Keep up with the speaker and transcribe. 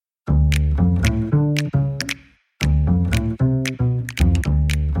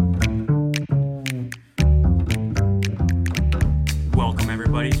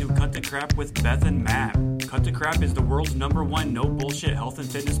Crap with Beth and Matt. Cut to Crap is the world's #1 no bullshit health and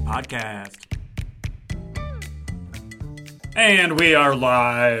fitness podcast. And we are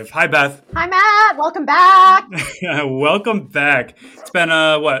live. Hi, Beth. Hi, Matt. Welcome back. Welcome back. It's been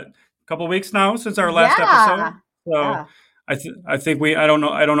a couple weeks now since our last episode. So I think I don't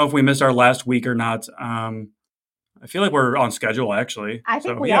know if we missed our last week or not. I feel like we're on schedule actually. I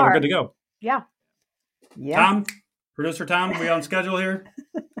think we are. We're good to go. Yeah. Tom, producer Tom, we on schedule here?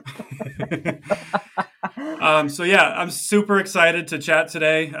 I'm super excited to chat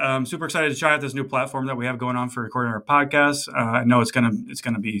today. I'm super excited to try out this new platform that we have going on for recording our podcast. I know it's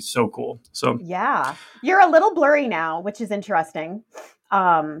gonna be so cool. So yeah, you're a little blurry now, which is interesting.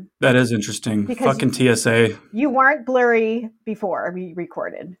 That is interesting. Fucking TSA. You weren't blurry before we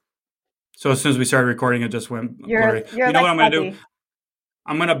recorded. So as soon as we started recording, it just went blurry. You know what I'm gonna do?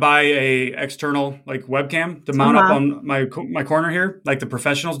 I'm gonna buy a external webcam to mount up on my corner here, like the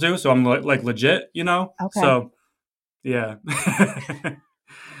professionals do. So I'm legit, Okay. So yeah,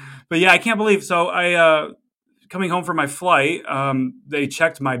 but yeah, I can't believe. So I coming home from my flight, they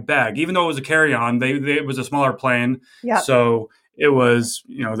checked my bag, even though it was a carry-on. It was a smaller plane, so it was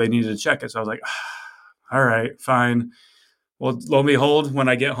they needed to check it. So I was like, all right, fine. Well, lo and behold, when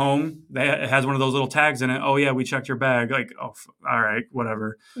I get home, it has one of those little tags in it. Oh, yeah, we checked your bag. Like, oh, all right,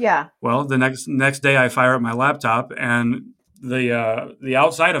 whatever. Yeah. Well, the next day I fire up my laptop and the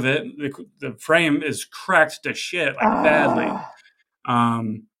outside of it, the frame is cracked to shit, badly. I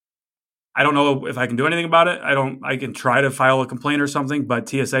don't know if I can do anything about it. I can try to file a complaint or something, but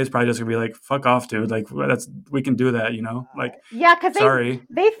TSA is probably just gonna be like, fuck off, dude. Like we can do that, Yeah, because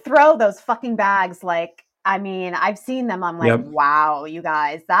they throw those fucking bags I've seen them. I'm like, Wow, you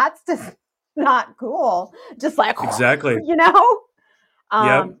guys, that's just not cool. Just exactly,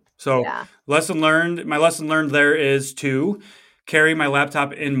 So lesson learned. My lesson learned there is to carry my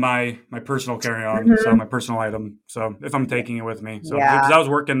laptop in my personal carry-on, so my personal item. So if I'm taking it with me, because I was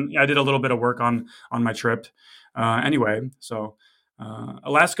working, I did a little bit of work on my trip. Anyway, so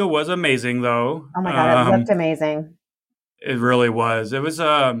Alaska was amazing, though. Oh my god, it looked amazing. It really was. It was.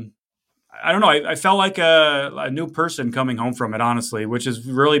 I don't know. I felt like a new person coming home from it, honestly, which is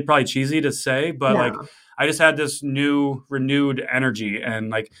really probably cheesy to say, but I just had this new renewed energy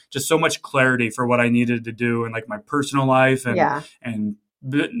and just so much clarity for what I needed to do in my personal life and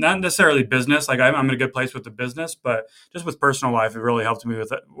not necessarily business. I'm in a good place with the business, but just with personal life, it really helped me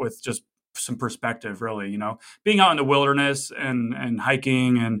with just some perspective, really, being out in the wilderness and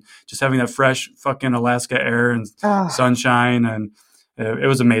hiking and just having that fresh fucking Alaska air and sunshine, and it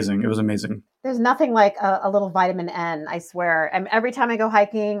was amazing. It was amazing. There's nothing like a little vitamin N, I swear. Every time I go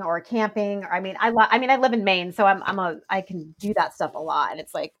hiking or camping, I live in Maine, so I can do that stuff a lot. And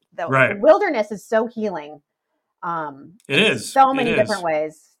it's the wilderness is so healing. It is so many different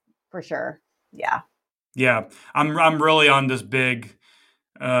ways, for sure. Yeah. Yeah. I'm really on this big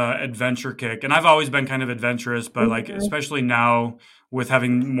adventure kick, and I've always been kind of adventurous, but especially now with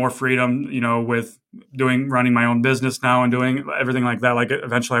having more freedom, with running my own business now and doing everything like that.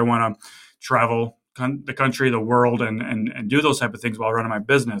 Eventually I want to travel the country, the world, and do those type of things while running my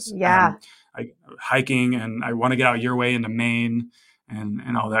business. Yeah. Hiking, and I want to get out your way into Maine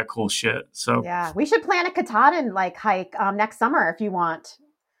and all that cool shit. So yeah, we should plan a Katahdin hike next summer if you want.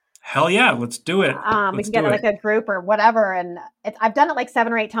 Hell yeah, let's do it. We can get a group or whatever, and I've done it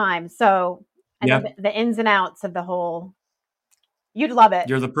 7 or 8 times. So I know the ins and outs of the whole. You'd love it.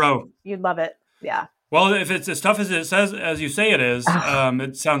 You're the pro. You'd love it. Yeah. Well, if it's as tough as it says, as you say it is,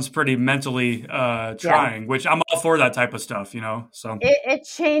 it sounds pretty mentally trying, which I'm all for that type of stuff, so. It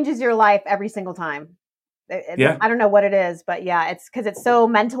changes your life every single time. I don't know what it is, but it's because it's so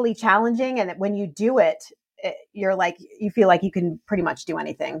mentally challenging. And when you do it, you're you feel like you can pretty much do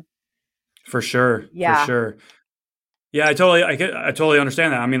anything. For sure. Yeah. For sure. Yeah, I totally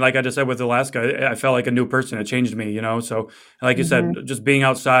understand that. I mean, like I just said with Alaska, I felt like a new person. It changed me, So, like you said, just being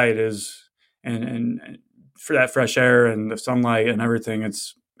outside is, and for that fresh air and the sunlight and everything,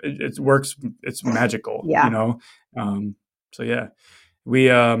 it works. It's magical, So yeah, we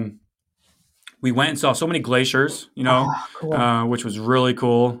went and saw so many glaciers, cool. Which was really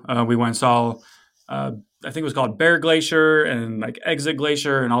cool. We went and saw, I think it was called Bear Glacier and Exit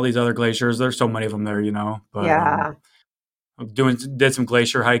Glacier and all these other glaciers. There's so many of them there, But, did some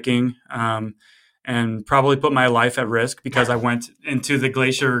glacier hiking, and probably put my life at risk because I went into the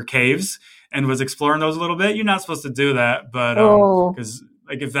glacier caves and was exploring those a little bit. You're not supposed to do that, but because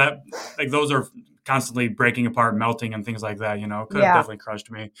if that those are constantly breaking apart, melting, and things like that, could have definitely crushed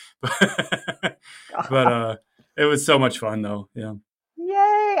me. But it was so much fun, though. Yeah.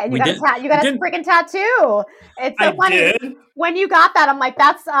 Yay! And you got a freaking tattoo. It's so funny when you got that. I'm like,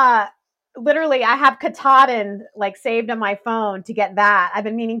 that's literally, I have Katahdin like saved on my phone to get that. I've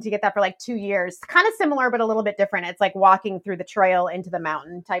been meaning to get that for like 2 years. Kind of similar, but a little bit different. It's like walking through the trail into the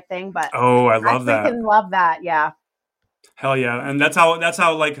mountain type thing. But Oh, I I love that. freaking love that. Yeah. Hell yeah, and that's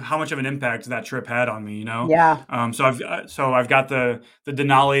how like how much of an impact that trip had on me, you know. Yeah. So I've got the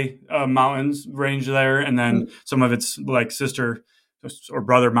Denali mountains range there, and then some of its like sister or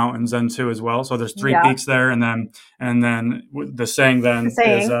brother mountains then too as well. So there's three Yeah. peaks there, and then the saying The then is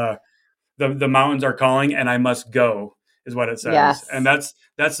saying. the mountains are calling and I must go is what it says, and Yes.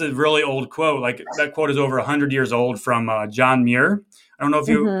 that's a really old quote. Like that quote is over 100 years old from John Muir. I don't know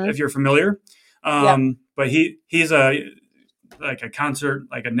Mm-hmm. if you're familiar, Yep. but he's a like a concert,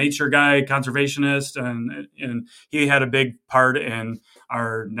 like a nature guy, conservationist, and he had a big part in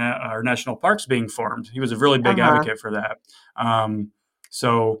our national parks being formed. He was a really big Uh-huh. advocate for that.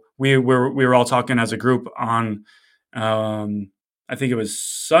 So we were all talking as a group on, I think it was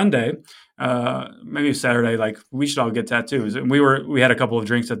Sunday, maybe Saturday. Like we should all get tattoos, and we had a couple of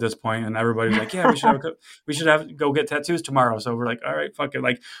drinks at this point, and everybody was like, "Yeah, we should have go get tattoos tomorrow." So we're like, "All right, fuck it."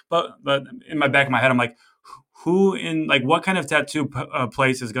 Like, but in my back of my head, I'm like, who in like what kind of tattoo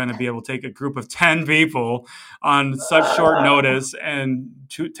place is going to be able to take a group of 10 people on such short notice and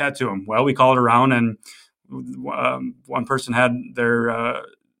to tattoo them? Well, we called around, and one person had their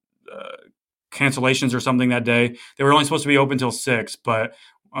cancellations or something that day. They were only supposed to be open till 6, but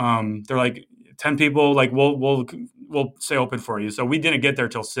they're like 10 people, like we'll stay open for you. So we didn't get there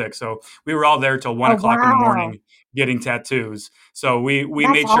till 6. So we were all there till 1 Oh, o'clock in the wow. morning getting tattoos. So we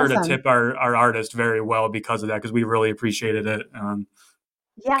That's made sure to awesome. tip our artist very well because of that, because we really appreciated it.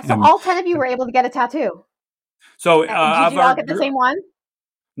 Yeah. So And all 10 of you were able to get a tattoo. so Did of you all our get the same one?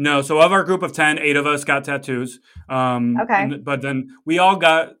 no, so of our group of 10, 8 of us got tattoos. Okay. But then we all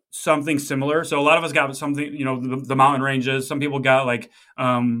got something similar. So a lot of us got something, the mountain ranges. Some people got like,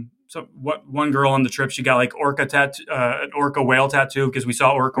 so what one girl on the trip, she got like an orca whale tattoo because we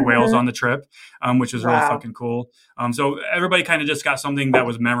saw orca whales Mm-hmm. on the trip, which was really Wow. fucking cool. So everybody kind of just got something that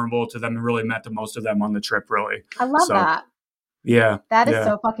was memorable to them and really meant to most of them on the trip, really. I love So that. yeah, That is yeah.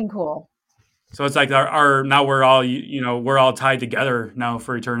 so fucking cool. So it's like our now we're all we're all tied together now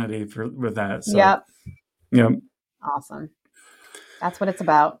for eternity with that. So Yep. yeah, Awesome. That's what it's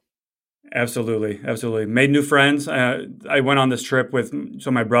about. absolutely made new friends. I went on this trip with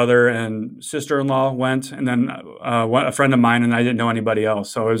my brother and sister-in-law went, and then a friend of mine, and I didn't know anybody else.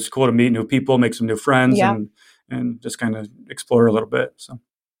 So it was cool to meet new people, make some new friends, Yep. and just kind of explore a little bit. So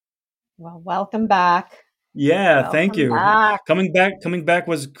Well, welcome back. yeah, thank Welcome you. back. Coming back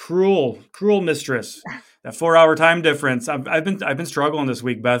was cruel mistress. That 4 hour time difference. I've been struggling this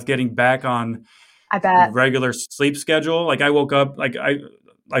week, Beth, getting back on I bet. regular sleep schedule. Like I woke up, like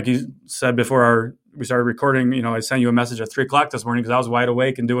you said before we started recording. I sent you a message at 3 o'clock this morning because I was wide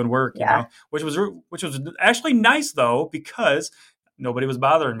awake and doing work. Yeah. Which was actually nice though, because nobody was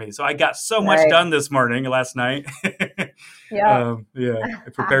bothering me. So I got so much Right. done this morning, last night. Yep. Yeah, I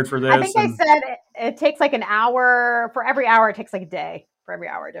prepared for I this, think I and said it takes like an hour. For every hour, it takes like a day for every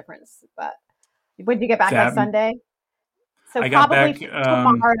hour difference. But when did you get back by that Sunday? So I got probably back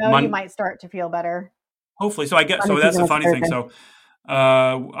tomorrow you might start to feel better. hopefully. Sunday, So that's Tuesday, the Wednesday, funny thing. Thursday. So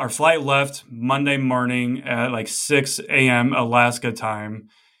our flight left Monday morning at like 6 a.m. Alaska time,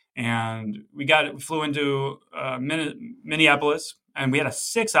 and we flew into Minneapolis, and we had a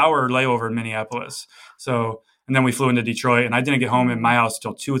 6 hour layover in Minneapolis. So and then we flew into Detroit, and I didn't get home at my house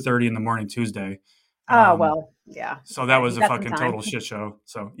till 2:30 in the morning Tuesday. Oh Um, well, yeah. so that You was a got some fucking time. total shit show.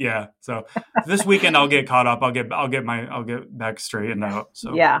 So yeah. So this weekend I'll get caught up. I'll get back straightened out.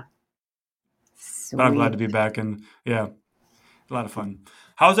 So, Yeah. but I'm glad to Sweet. be back, and yeah, a lot of fun.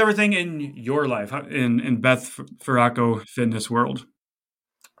 How's everything in your life, in Beth Ferraco fitness world?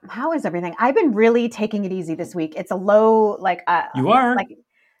 How is everything? I've been really taking it easy this week. It's a low, You are? like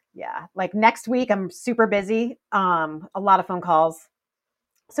yeah, like next week I'm super busy. A lot of phone calls.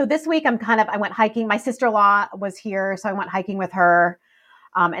 So this week I went hiking. My sister-in-law was here, so I went hiking with her,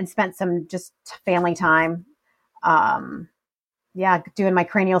 and spent some just family time. Um, yeah, doing my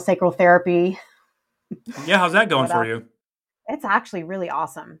cranial sacral therapy. Yeah, how's that going What for else? you? It's actually really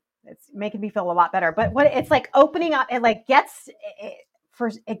awesome. It's making me feel a lot better. But what it's like opening up, it like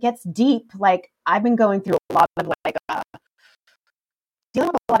it gets deep. Like I've been going through a lot of dealing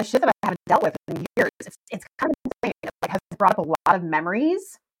with a lot of shit that I haven't dealt with in years. It's kind of insane. It like, has brought up a lot of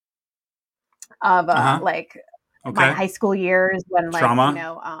memories of Uh-huh. like my Okay. high school years when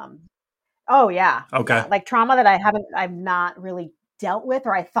Trauma? oh yeah, Okay. yeah, like trauma that I've not really dealt with,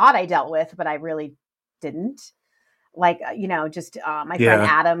 or I thought I dealt with, but I really didn't. Like just my friend Yeah.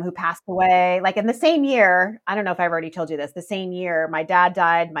 Adam, who passed away like in the same year. I don't know if I've already told you this. The same year my dad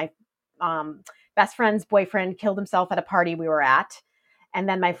died, my best friend's boyfriend killed himself at a party we were at. And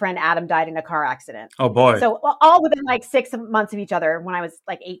then my friend Adam died in a car accident. Oh boy. So all within like 6 months of each other when I was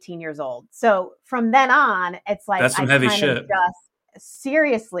like 18 years old. So from then on, it's like, that's some heavy shit.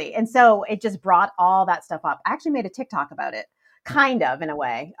 Seriously. And so it just brought all that stuff up. I actually made a TikTok about it, kind of in a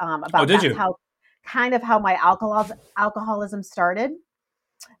way, about how my alcoholism started.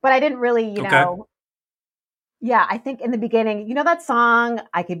 But I didn't really, you know, yeah, I think in the beginning, you know, that song,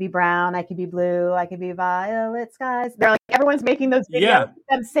 I could be brown, I could be blue, I could be violet skies. They're like, everyone's making those videos of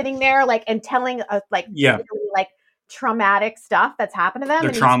them sitting there, like, and telling like traumatic stuff that's happened to them.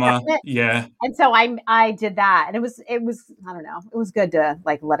 Their trauma. Yeah. And so I did that, and it was, I don't know, it was good to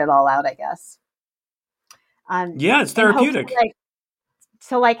like let it all out, I guess. Yeah, it's therapeutic.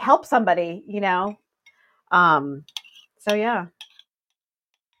 To like help somebody, you know. So yeah.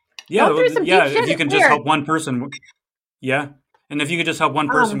 Yeah, if you can just help one person. Yeah. And if you could just help one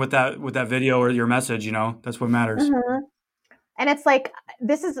person with that video or your message, you know, that's what matters. Mm-hmm. And it's like,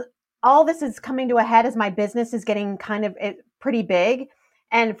 this is coming to a head as my business is getting kind of pretty big.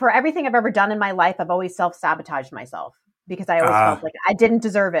 And for everything I've ever done in my life, I've always self-sabotaged myself because I always felt like I didn't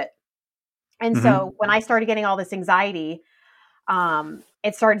deserve it. And so when I started getting all this anxiety,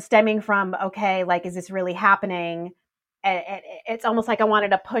 it started stemming from, okay, like, is this really happening? And it's almost like I wanted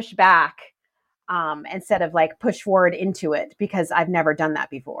to push back instead of like push forward into it because I've never done that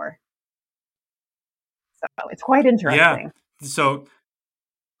before. So it's quite interesting. Yeah. So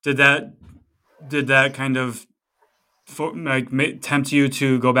did that kind of like tempt you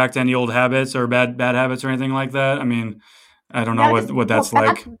to go back to any old habits or bad habits or anything like that? I mean, I don't know what that's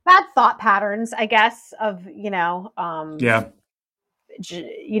like. Bad thought patterns, I guess, of, you know,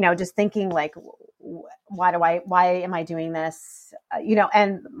 just thinking like, why am I doing this? You know,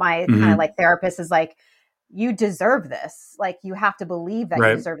 and my kind of like therapist is like, you deserve this. Like, you have to believe that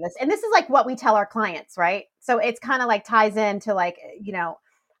you deserve this. And this is like what we tell our clients, right? So it's kind of like ties into like, you know,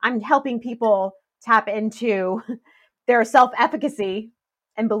 I'm helping people tap into their self-efficacy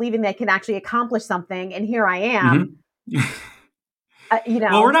and believing they can actually accomplish something. And here I am. You know,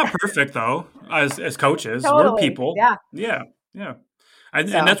 well, we're not perfect though, as coaches. Totally. We're people. Yeah. And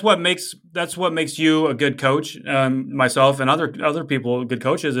that's what makes you a good coach. Myself and other people, good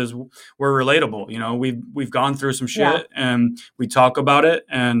coaches, is we're relatable. You know, we've gone through some shit and we talk about it,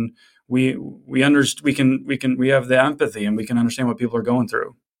 and we have the empathy, and we can understand what people are going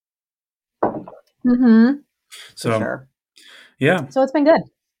through. So, sure. Yeah. So it's been good.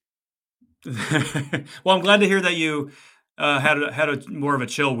 Well, I'm glad to hear that you had a more of a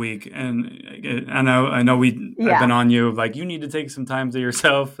chill week, and I know I've been on you, like, you need to take some time to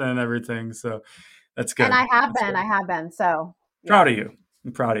yourself and everything. So that's good. And I have been. So proud of you.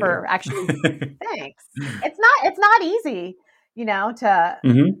 I'm proud of you. Actually, thanks. It's not easy, you know, to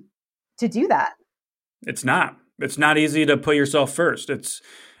do that. It's not easy to put yourself first.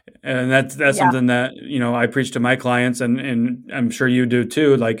 And that's something that, you know, I preach to my clients, and I'm sure you do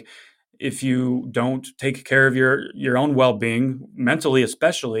too. Like, if you don't take care of your own well-being, mentally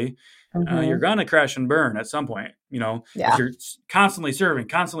especially, you're gonna crash and burn at some point. You know, if you're constantly serving,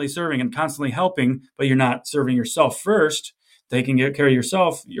 and constantly helping, but you're not serving yourself first, taking care of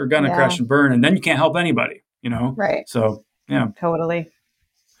yourself, you're gonna crash and burn, and then you can't help anybody. You know, right? So yeah, totally.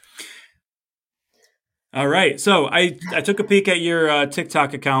 All right. So I took a peek at your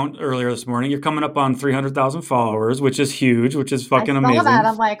TikTok account earlier this morning. You're coming up on 300,000 followers, which is huge, which is fucking amazing. I saw that.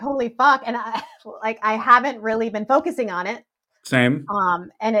 I'm like, holy fuck. And I haven't really been focusing on it. Same.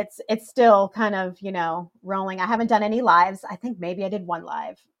 And it's still kind of, you know, rolling. I haven't done any lives. I think maybe I did one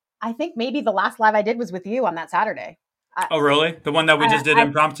live. I think maybe the last live I did was with you on that Saturday. Oh, really? The one that we just did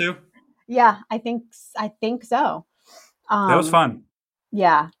impromptu? Yeah, I think so. That was fun.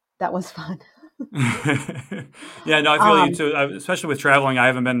 Yeah, that was fun. Yeah, no, I feel you too. Especially with traveling,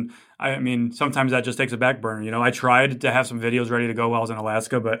 I mean, sometimes that just takes a back burner. You know, I tried to have some videos ready to go while I was in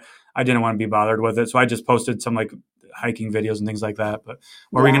Alaska, but I didn't want to be bothered with it. So I just posted some like hiking videos and things like that. But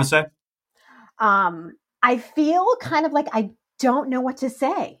what were we going to say? I feel kind of like I don't know what to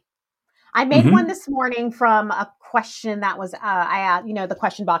say. I made one this morning from a question that was, you know, the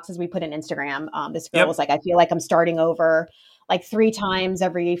question boxes we put in Instagram. This girl was like, I feel like I'm starting over like 3 times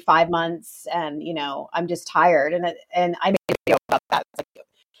every 5 months, and, you know, I'm just tired. And I made a video about that. It's like,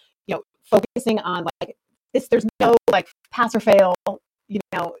 you know, focusing on like this, there's no like pass or fail, you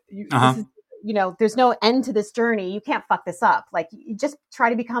know, this is, you know, there's no end to this journey. You can't fuck this up. Like, you just try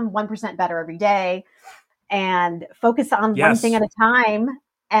to become 1% better every day and focus on one thing at a time.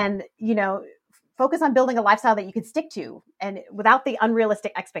 And, you know, focus on building a lifestyle that you can stick to, and without the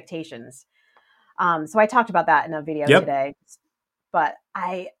unrealistic expectations. So I talked about that in a video today, but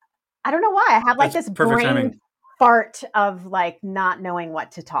I I don't know why. I have like That's this perfect brain timing. fart of like not knowing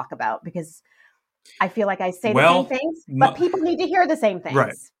what to talk about because I feel like I say the same Well, things, but people need to hear the same right.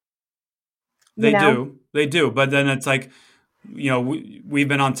 things. You They know? do. They do. But then it's like, we've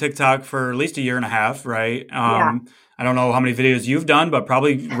been on TikTok for at least a year and a half, right? Yeah. I don't know how many videos you've done, but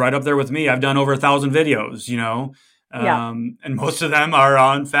probably right up there with me. I've done over 1,000 videos, Yeah. and most of them are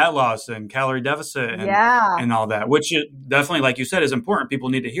on fat loss and calorie deficit Yeah. and all that, which definitely, like you said, is important. People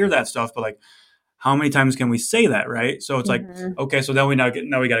need to hear that stuff, but like, how many times can we say that, right? So it's like, Mm-hmm. okay, so then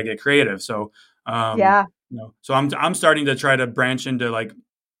now we got to get creative. So, Yeah. so I'm starting to try to branch into like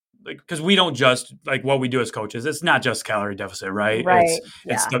because we don't just like what we do as coaches. It's not just calorie deficit, right? Right.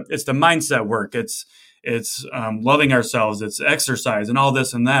 It's Yeah. the mindset work. It's loving ourselves. It's exercise and all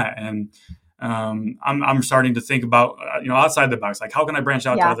this and that. And I'm starting to think about outside the box. Like, how can I branch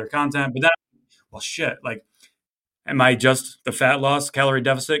out to Yeah. other content? But then, well, shit. Like, am I just the fat loss calorie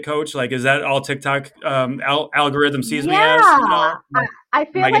deficit coach? Like, is that all TikTok algorithm sees me as? Yeah. I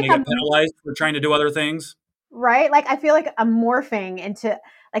Am feel I going like to get I'm penalized for trying to do other things? right. Like I feel like I'm morphing into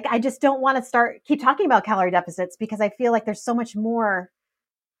like I just don't want to keep talking about calorie deficits because I feel like there's so much more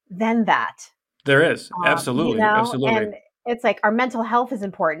than that. There is absolutely, absolutely. And it's like our mental health is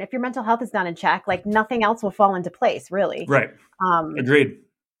important. If your mental health is not in check, like nothing else will fall into place, really. Right. Um, Agreed.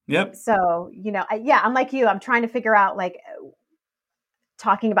 Yep. so, I'm like you. I'm trying to figure out like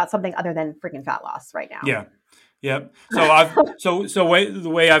talking about something other than freaking fat loss right now. Yeah. Yep. So the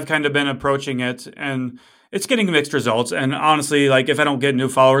way I've kind of been approaching it, and it's getting mixed results. And honestly, like if I don't get new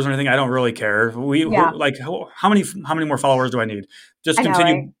followers or anything, I don't really care. How many more followers do I need? Just I know,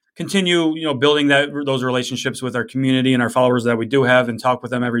 right? continue, building those relationships with our community and our followers that we do have, and talk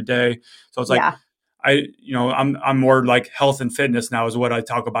with them every day. So it's like Yeah. I'm more like health and fitness now is what I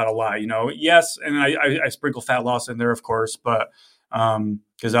talk about a lot. Yes, and I sprinkle fat loss in there, of course, but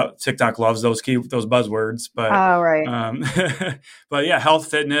because TikTok loves those buzzwords. But Oh, right. but yeah,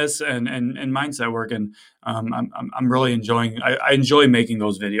 health, fitness, and mindset work, and I'm really enjoying. I enjoy making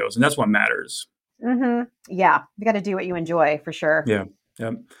those videos, and that's what matters. Mm-hmm. Yeah, you got to do what you enjoy for sure. Yeah.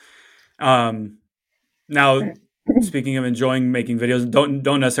 Yep. Now, speaking of enjoying making videos, don't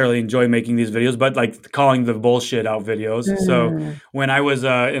necessarily enjoy making these videos, but like calling the bullshit out videos. So when I was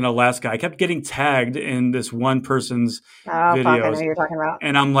in Alaska, I kept getting tagged in this one person's Oh, fuck, I know videos, who you're talking about.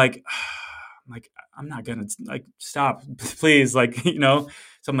 and I'm like, I'm not gonna like stop, please, like So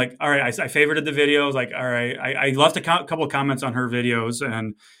I'm like, all right, I favorited the videos, like, all right, I left a couple of comments on her videos,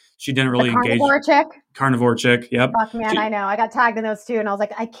 and she didn't really engage. Carnivore chick, yep. Fuck, man, I know. I got tagged in those too, and I was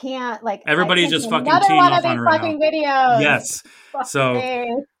like, I can't. Like, everybody's just fucking teeing off on her right now. Videos. Yes.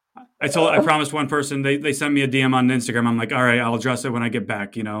 So I promised one person, they sent me a DM on Instagram. I'm like, all right, I'll address it when I get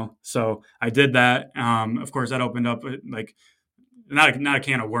back, So I did that. Of course, that opened up like not a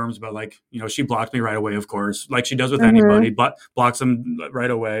can of worms, but like, she blocked me right away, of course, like she does with anybody, but blocks them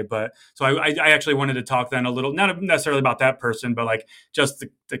right away. But so I actually wanted to talk then a little, not necessarily about that person, but like just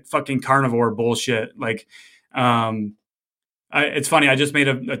the fucking carnivore bullshit. Like, it's funny. I just made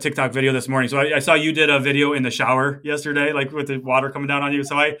a TikTok video this morning. So I saw you did a video in the shower yesterday, like with the water coming down on you.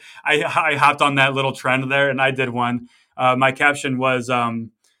 So I hopped on that little trend there, and I did one. My caption was,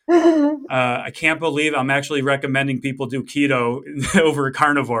 I can't believe I'm actually recommending people do keto over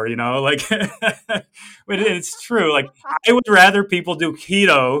carnivore, like but it's true. Like I would rather people do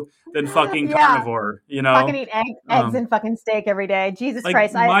keto than fucking carnivore, Fucking eat eggs and fucking steak every day. Jesus like,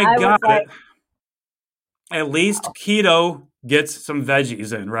 Christ. My God, was like, at least keto gets some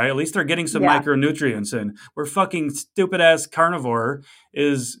veggies in, right? At least they're getting some micronutrients in. Where fucking stupid ass carnivore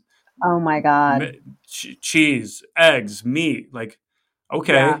is, oh my God, cheese, eggs, meat, like.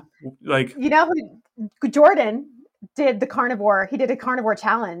 Okay. Like, Jordan did the carnivore. He did a carnivore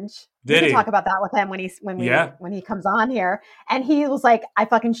challenge. We can talk about that with him when he comes on here. And he was like, I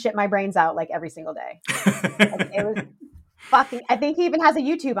fucking shit my brains out like every single day. Like, it was fucking, I think he even has a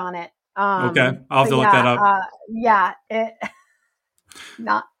YouTube on it. Okay. I'll have to look that up.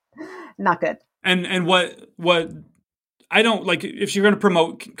 Not good. And what I don't like, if you're going to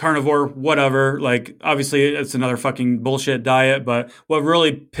promote carnivore, whatever, like obviously it's another fucking bullshit diet. But what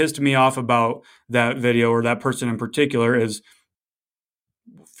really pissed me off about that video or that person in particular is,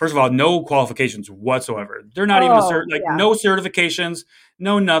 first of all, no qualifications whatsoever. They're not even no certifications,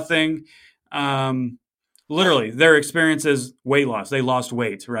 no nothing. Literally their experience is weight loss. They lost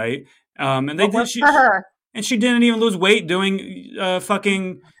weight. Right. And they did for her. And she didn't even lose weight doing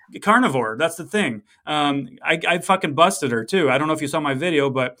fucking carnivore. That's the thing. I fucking busted her too. I don't know if you saw my video,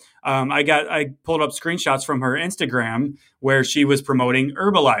 but I pulled up screenshots from her Instagram where she was promoting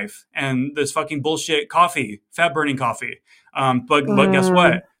Herbalife and this fucking bullshit coffee, fat burning coffee. But guess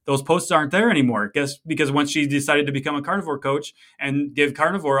what? those posts aren't there anymore. Guess because once she decided to become a carnivore coach and give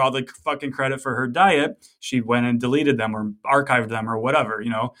carnivore all the fucking credit for her diet, she went and deleted them or archived them or whatever,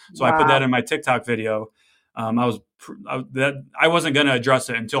 So I put that in my TikTok video. I wasn't going to address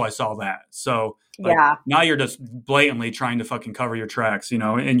it until I saw that. So now you're just blatantly trying to fucking cover your tracks,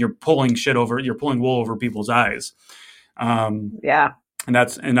 and you're pulling wool over people's eyes. And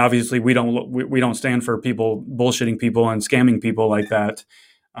obviously we don't stand for people bullshitting people and scamming people like that.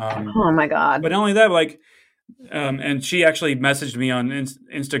 Oh my God. But not only that, and she actually messaged me on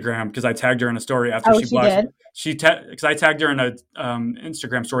Instagram because I tagged her in a story after she blocked. Because I tagged her in a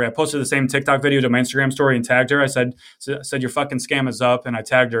Instagram story. I posted the same TikTok video to my Instagram story and tagged her. I said your fucking scam is up, and I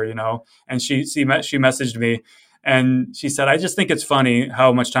tagged her, and she messaged me. And she said, I just think it's funny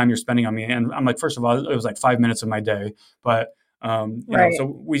how much time you're spending on me. And I'm like, first of all, it was like 5 minutes of my day. But,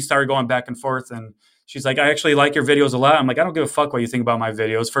 so we started going back and forth. And she's like, I actually like your videos a lot. I'm like, I don't give a fuck what you think about my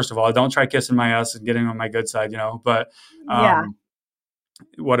videos. First of all, don't try kissing my ass and getting on my good side, But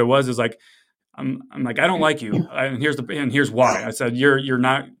what it was is like, I'm like, I don't like you. And here's why. I said, you're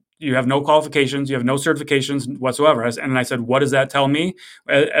not. You have no qualifications. You have no certifications whatsoever. And I said, what does that tell me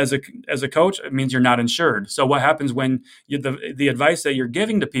as a coach? It means you're not insured. So what happens when the advice that you're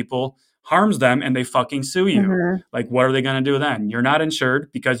giving to people harms them and they fucking sue you? Mm-hmm. Like, what are they going to do then? You're not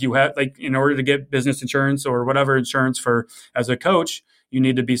insured because you have, like, in order to get business insurance or whatever insurance for as a coach, you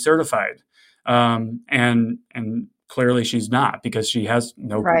need to be certified. And clearly she's not because she has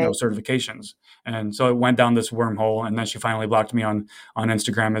no certifications. And so it went down this wormhole, and then she finally blocked me on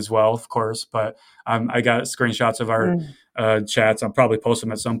Instagram as well, of course. But I got screenshots of our chats. I'll probably post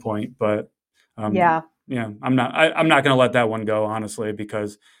them at some point. But I'm not going to let that one go, honestly,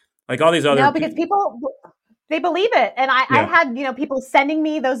 because like all these other because people, they believe it. And I had people sending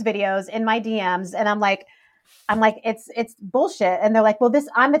me those videos in my DMs, and I'm like it's bullshit. And they're like, well,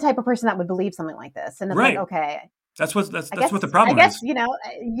 I'm the type of person that would believe something like this. And I'm like, okay. That's what the problem is. I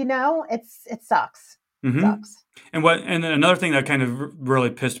guess, it sucks. Mm-hmm. It sucks. And another thing that kind of really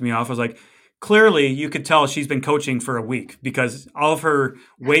pissed me off was like, clearly you could tell she's been coaching for a week because all of her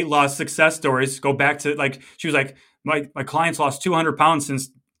weight loss success stories go back to like, she was like, my clients lost 200 pounds since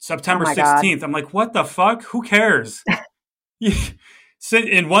September 16th. God. I'm like, what the fuck? Who cares?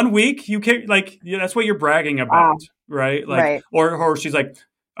 In 1 week, you can't that's what you're bragging about. Right. Like, or she's like,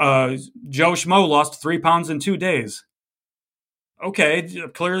 Joe Schmo lost 3 pounds in 2 days. Okay,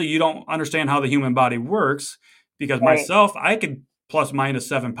 clearly you don't understand how the human body works because myself, I could plus minus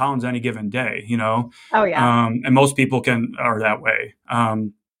 7 pounds any given day, Oh yeah. And most people are that way.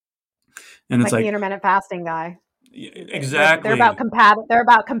 And it's like the intermittent fasting guy. Exactly. They're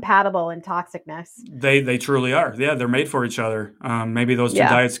about compatible in toxicness. They truly are. Yeah, they're made for each other. Maybe those two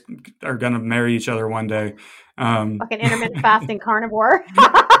diets are going to marry each other one day. Fucking intermittent fasting carnivore.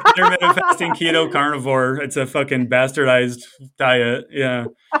 Intermittent fasting keto carnivore. It's a fucking bastardized diet. Yeah.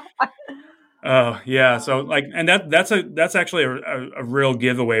 Oh yeah. So like, and that's actually a real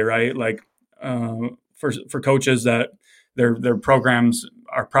giveaway, right? Like, for coaches that their programs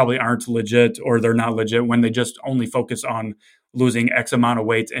aren't legit or they're not legit when they just only focus on losing X amount of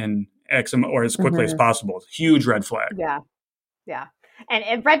weight in or as quickly as possible. Huge red flag. Yeah. Yeah.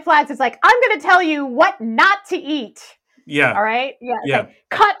 And red flags is like, I'm going to tell you what not to eat. Yeah. All right. Yeah. Like,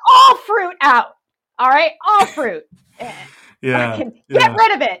 cut all fruit out. All right. All fruit. Yeah. Get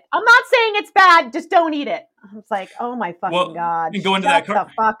rid of it. I'm not saying it's bad. Just don't eat it. It's like, oh my fucking God. And going Shut the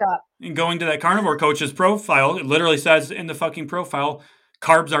fuck up. And going to that carnivore coach's profile, it literally says in the fucking profile,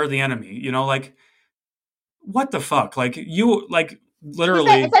 carbs are the enemy. Like, what the fuck? Like,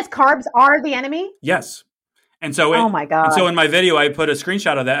 literally. It says carbs are the enemy? Yes. And so, oh my God. And so in my video, I put a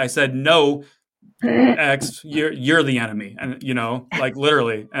screenshot of that. I said, no, X, you're the enemy. And, like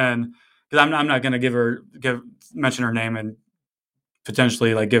literally. And because I'm not going to mention her name and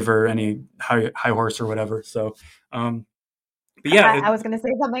potentially like give her any high horse or whatever. So, but yeah. I was going to say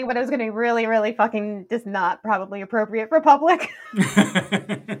something, but it was going to be really, really fucking just not probably appropriate for public.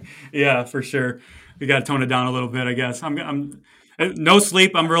 Yeah, for sure. We got to tone it down a little bit, I guess. I'm no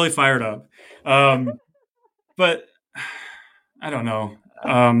sleep. I'm really fired up. But I don't know.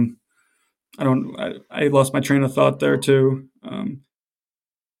 I lost my train of thought there too.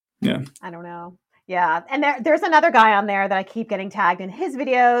 Yeah. I don't know. Yeah. And there's another guy on there that I keep getting tagged in his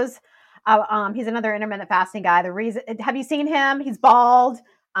videos. He's another intermittent fasting guy. Have you seen him? He's bald.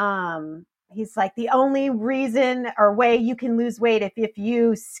 He's like the only reason or way you can lose weight if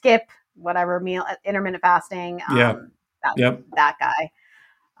you skip whatever meal, intermittent fasting. That guy.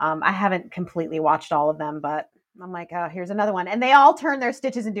 I haven't completely watched all of them, but I'm like, oh, here's another one. And they all turn their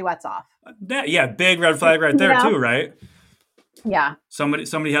stitches and duets off. Big red flag right there too, right? Yeah.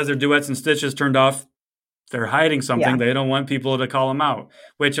 Somebody has their duets and stitches turned off. They're hiding something. Yeah. They don't want people to call them out,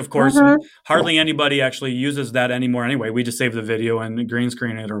 which of course hardly anybody actually uses that anymore anyway. We just save the video and green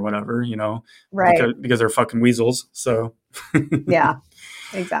screen it or whatever, Right. because they're fucking weasels. So yeah,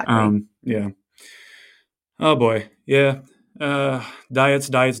 exactly. Yeah. Oh boy. Yeah. Diets.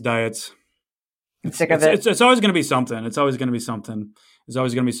 I'm sick of it. It's always going to be something. It's always going to be something. There's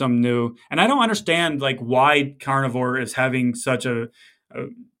always going to be something new. And I don't understand like why carnivore is having such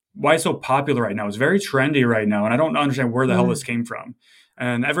why it's so popular right now. It's very trendy right now. And I don't understand where the hell this came from.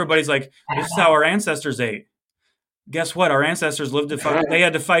 And everybody's like, this is how our ancestors ate. Guess what? Our ancestors lived to they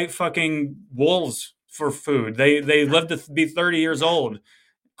had to fight fucking wolves for food. They lived to be 30 years old.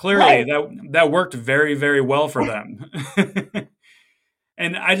 Clearly that worked very, very well for them.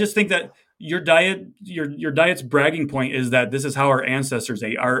 And I just think that your diet's bragging point is that this is how our ancestors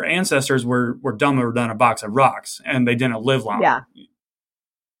ate. Our ancestors were dumber than a box of rocks, and they didn't live long. Yeah.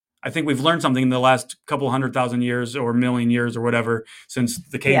 I think we've learned something in the last couple 100,000 years or million years or whatever since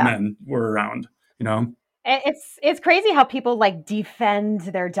the cavemen were around, It's crazy how people like defend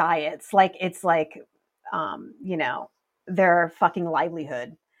their diets. Like it's like, their fucking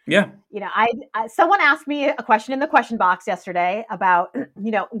livelihood. Yeah. I someone asked me a question in the question box yesterday about,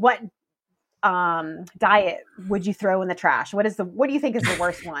 what diet would you throw in the trash? What do you think is the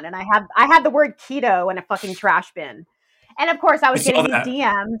worst one? And I had the word keto in a fucking trash bin. And of course I was getting these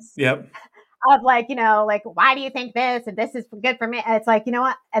DMs of like, why do you think this? And this is good for me. And it's like, you know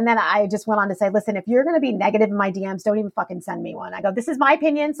what? And then I just went on to say, listen, if you're going to be negative in my DMs, don't even fucking send me one. I go, this is my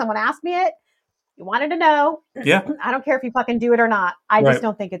opinion. Someone asked me it. You wanted to know. Yeah. I don't care if you fucking do it or not. I just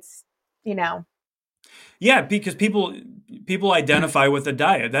don't think it's, Yeah, because people identify with the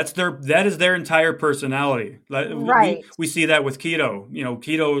diet. That is their entire personality. Right. We see that with keto.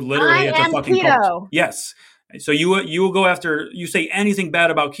 Keto literally it's a fucking keto. cult. Yes. So you will go after, you say anything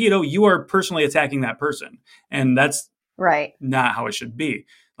bad about keto, you are personally attacking that person. And that's not how it should be.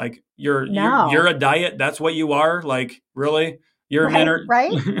 Like you're a diet, that's what you are. Like really? You're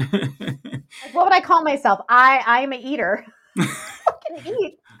right? What would I call myself? I am an eater. I fucking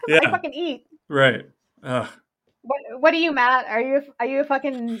eat. I fucking eat. Right. What are you, Matt? Are you a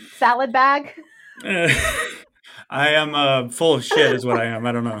fucking salad bag? I am full of shit is what I am.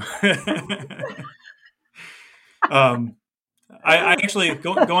 I don't know. I actually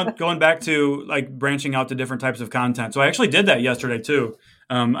going back to like branching out to different types of content. So I actually did that yesterday too.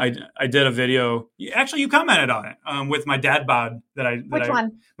 I did a video. Actually, you commented on it with my dad bod Which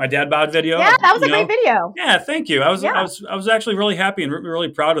one? My dad bod video. Yeah, that was a great video. Yeah, thank you. I was actually really happy and really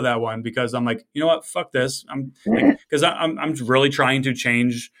proud of that one because I'm like, you know what, fuck this. I'm really trying to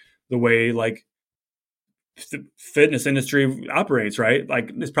change the way like the fitness industry operates, right?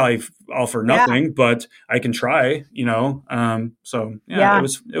 Like it's probably all for nothing, but I can try, so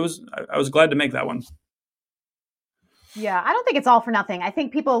it was, I was glad to make that one. Yeah. I don't think it's all for nothing. I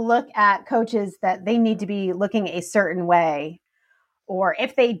think people look at coaches that they need to be looking a certain way, or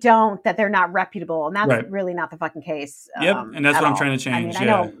if they don't, that they're not reputable. And that's really not the fucking case. Yep. And that's what I'm trying to change. I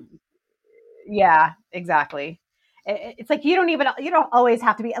know. Yeah, exactly. It's like you don't always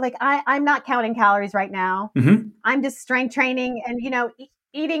have to be like I'm not counting calories right now. Mm-hmm. I'm just strength training and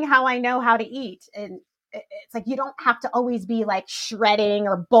eating how I know how to eat. And it's like you don't have to always be like shredding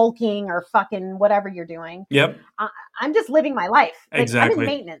or bulking or fucking whatever you're doing. Yep. I'm just living my life. Like, exactly. I'm in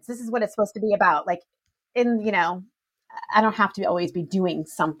maintenance. This is what it's supposed to be about. Like I don't have to always be doing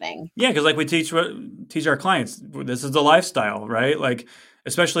something. Yeah, because like we teach our clients, this is the lifestyle, right? Like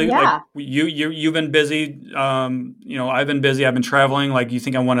especially like you've been busy. I've been busy. I've been traveling. Like you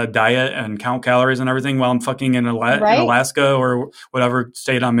think I want to diet and count calories and everything while I'm fucking in Alaska or whatever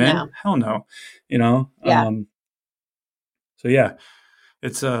state I'm in? No. Hell no. Yeah. So yeah,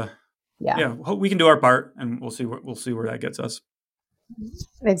 it's we can do our part and we'll see where that gets us.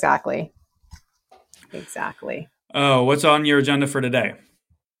 Exactly. Oh, what's on your agenda for today?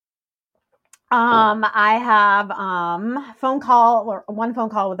 I have one phone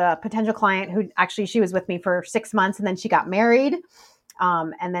call with a potential client who actually she was with me for 6 months and then she got married.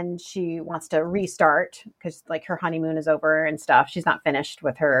 And then she wants to restart because like her honeymoon is over and stuff. She's not finished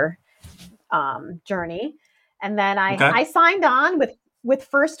with her journey. And then I signed on with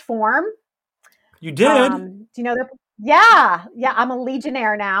First Form. You did? Do you know Yeah. I'm a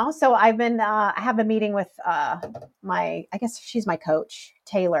Legionnaire now. So I've been, I have a meeting with I guess she's my coach,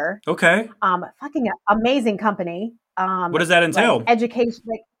 Taylor. Okay. Fucking amazing company. What does that entail? Like education.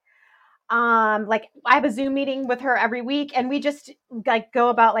 Like I have a Zoom meeting with her every week and we just like go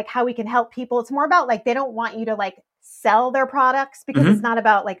about like how we can help people. It's more about like, they don't want you to like sell their products because it's not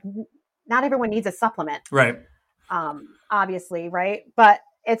about like, not everyone needs a supplement. Right. obviously, right? But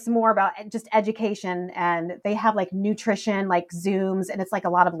it's more about just education, and they have like nutrition, like Zooms, and it's like a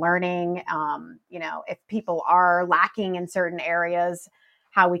lot of learning. If people are lacking in certain areas,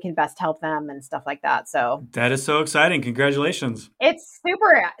 how we can best help them and stuff like that. So That is so exciting. Congratulations. it's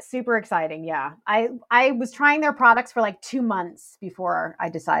super, super exciting. Yeah. I was trying their products for like 2 months before I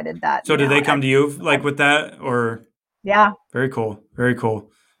decided that, So did they come to you like with that, or? Yeah. Very cool. Very cool.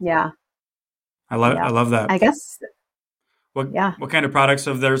 Yeah. I love that. I guess. What kind of products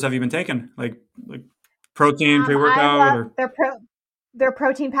of theirs have you been taking? Like protein, pre-workout, or their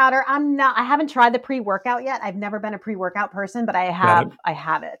protein powder. I haven't tried the pre-workout yet. I've never been a pre-workout person, but I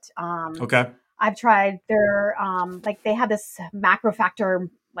have it. Okay. I've tried their like they have this macrofactor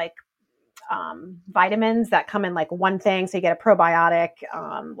like vitamins that come in like one thing. So you get a probiotic,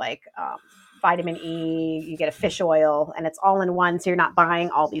 vitamin E, you get a fish oil, and it's all in one. So you're not buying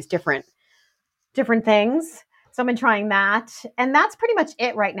all these different things. So I've been trying that. And that's pretty much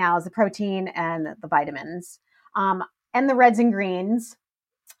it right now is the protein and the vitamins. And the reds and greens,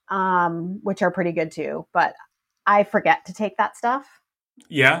 which are pretty good too. But I forget to take that stuff.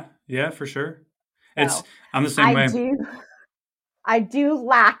 Yeah, for sure. I'm the same way. I do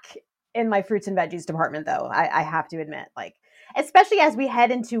lack in my fruits and veggies department, though. I have to admit, like, especially as we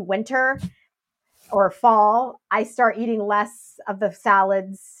head into winter or fall, I start eating less of the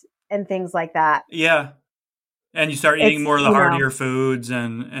salads and things like that. Yeah. And you start eating more of the heartier foods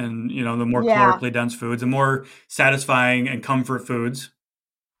and the more calorically dense foods, the more satisfying and comfort foods.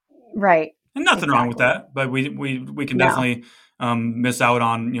 Right. And nothing wrong with that, but we can definitely miss out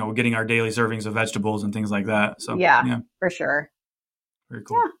on, getting our daily servings of vegetables and things like that. So yeah, for sure. Very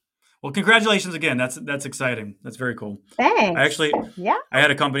cool. Yeah. Well, congratulations again. That's exciting. That's very cool. Thanks. I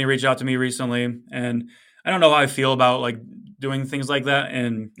had a company reach out to me recently, and I don't know how I feel about like doing things like that.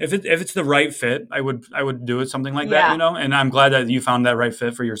 And if it's the right fit, I would do it something like that, and I'm glad that you found that right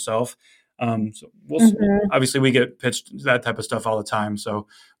fit for yourself. So obviously we get pitched that type of stuff all the time. So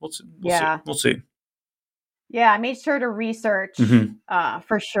we'll see. Yeah. I made sure to research,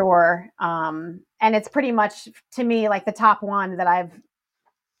 for sure. And it's pretty much to me, like the top one that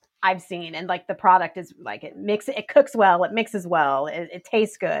I've seen, and like the product is like, it cooks well, it mixes well, it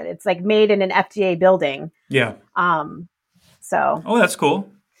tastes good. It's like made in an FDA building. Yeah. So. Oh, that's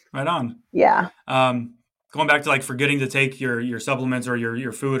cool. Right on. Yeah. Going back to like forgetting to take your supplements or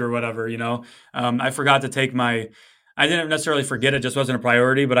your food or whatever, I forgot to take I didn't necessarily forget, it just wasn't a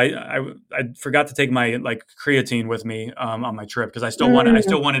priority, but I forgot to take my like creatine with me on my trip because I still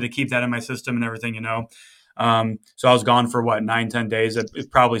wanted to keep that in my system and everything, So I was gone for 9-10 days.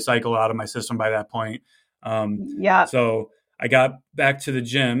 It probably cycled out of my system by that point. So I got back to the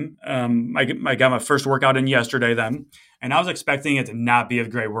gym. I got my first workout in yesterday then, and I was expecting it to not be a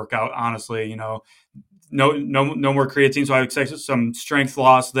great workout, honestly. No more creatine, so I expected some strength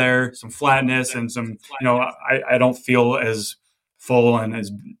loss there, some flatness, and some. I don't feel as full and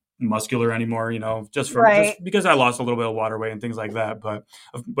as muscular anymore. Just because I lost a little bit of water weight and things like that.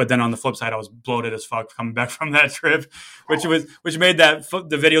 But then on the flip side, I was bloated as fuck coming back from that trip, which made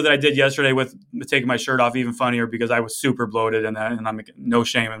the video that I did yesterday with taking my shirt off even funnier because I was super bloated in that, and I'm no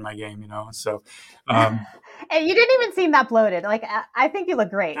shame in my game. So. And you didn't even seem that bloated. Like, I think you look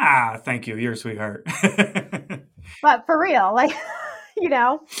great. Thank you. You're a sweetheart. But for real, like,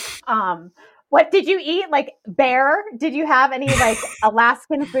 what did you eat? Like bear? Did you have any like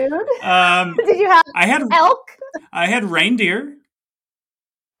Alaskan food? Did you have elk? I had reindeer.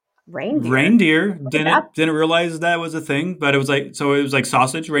 Reindeer. Didn't realize that was a thing, but it was like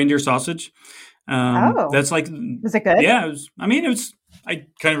sausage, reindeer sausage. That's like, was it good? Yeah, it was. I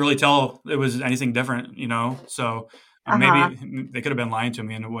couldn't really tell it was anything different, So maybe they could have been lying to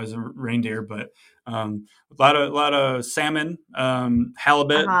me, and it was a reindeer. But a lot of salmon,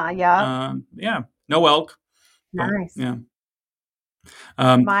 halibut. No elk. Nice. Yeah.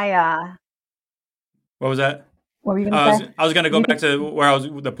 What was that? What were you going to say? I was going to go back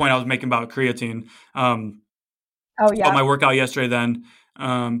to the point I was making about creatine. About my workout yesterday then.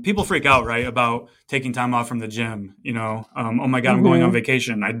 People freak out, right, about taking time off from the gym. Oh my God, I'm going on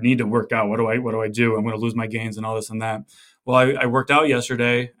vacation. I need to work out. What do I do? I'm going to lose my gains and all this and that. Well, I worked out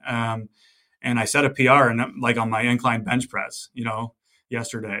yesterday, and I set a PR like on my incline bench press,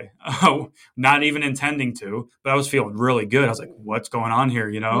 yesterday. Not even intending to, but I was feeling really good. I was like, what's going on here?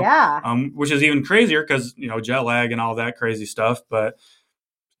 Yeah. Which is even crazier because jet lag and all that crazy stuff. But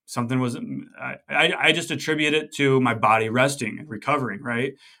something was, I just attribute it to my body resting and recovering.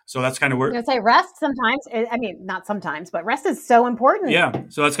 Right. So that's kind of where I'm going to say rest sometimes. I mean, not sometimes, but rest is so important. Yeah.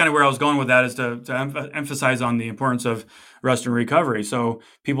 So that's kind of where I was going with that, is to emphasize on the importance of rest and recovery. So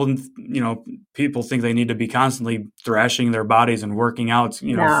people, people think they need to be constantly thrashing their bodies and working out,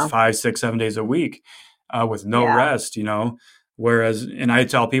 No. 5, 6, 7 days a week with no rest, Whereas, and I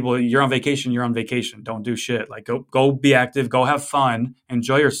tell people, you're on vacation, don't do shit. Like go be active, go have fun,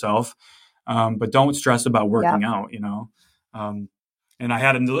 enjoy yourself. But don't stress about working out, and I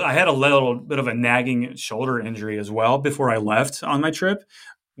had a little bit of a nagging shoulder injury as well before I left on my trip.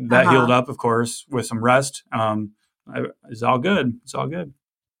 That healed up, of course, with some rest. It's all good. It's all good.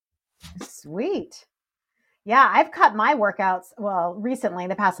 Sweet. Yeah, I've cut my workouts, recently,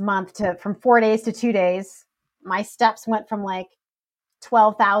 the past month, from 4 days to 2 days. My steps went from like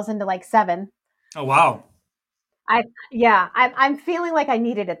 12,000 to like 7. Oh, wow. I'm feeling like I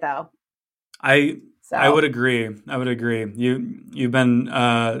needed it though. I would agree. You've been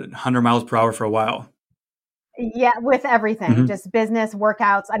 100 miles per hour for a while. Yeah, with everything, just business,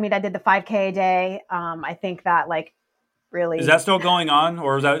 workouts. I mean, I did the 5K a day. I think that like really. Is that still going on,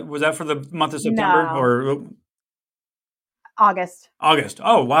 or was that for the month of September or August?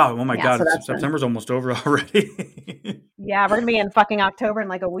 Oh, wow. Oh my God. So September's almost over already. Yeah, we're gonna be in fucking October in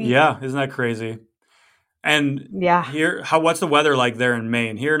like a week. Yeah, isn't that crazy? And here, what's the weather like there in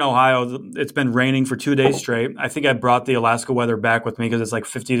Maine? Here in Ohio, it's been raining for 2 days straight. I think I brought the Alaska weather back with me because it's like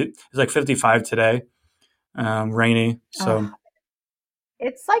 55 today, rainy. So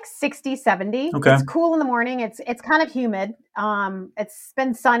it's like 60, 70. Okay. It's cool in the morning. It's kind of humid. It's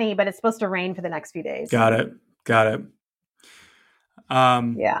been sunny, but it's supposed to rain for the next few days. Got it.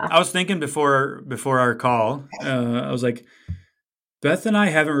 I was thinking before our call, I was like, Beth and I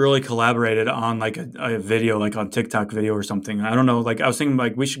haven't really collaborated on like a video, like on TikTok video or something. I don't know. Like I was thinking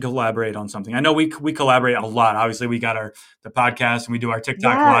like we should collaborate on something. I know we collaborate a lot. Obviously we got the podcast and we do our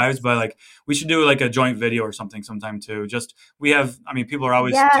TikTok lives, but like we should do like a joint video or something sometime too. People are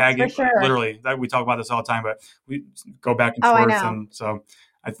always tagging, literally that we talk about this all the time, but we go back and forth. And so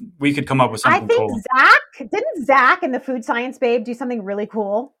we could come up with something cool. Didn't Zach and the Food Science Babe do something really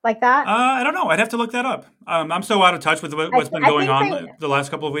cool like that? I don't know. I'd have to look that up. I'm so out of touch with what's been going on the last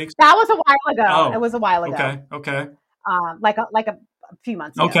couple of weeks. That was a while ago. Oh, it was a while ago. Okay. Like a few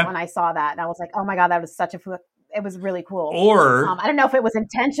months ago when I saw that, and I was like, oh my God, that was it was really cool. Or I don't know if it was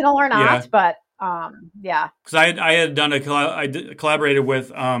intentional or not, but because I had done collaborated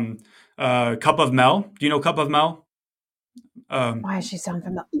with Cup of Mel. Do you know Cup of Mel? Why is she sound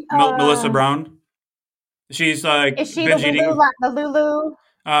familiar? Melissa Brown. She's like, is she the Lulu?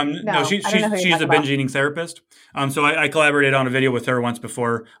 No, she's a binge eating therapist. So I collaborated on a video with her once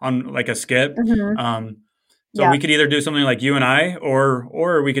before on like a skit. So we could either do something like you and I,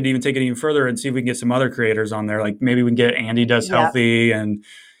 or we could even take it even further and see if we can get some other creators on there. Like maybe we can get Andy Does Healthy and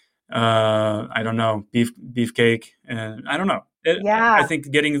I don't know, beefcake, and I don't know. I think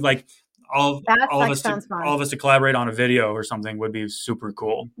getting like all of us to collaborate on a video or something would be super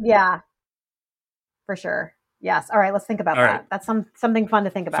cool. Yeah, for sure. Yes. All right. Let's think about that. Right. That's something fun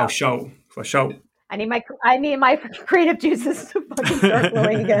to think about. For sure. I need my creative juices to fucking start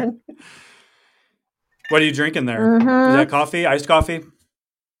flowing again. What are you drinking there? Is that coffee? Iced coffee?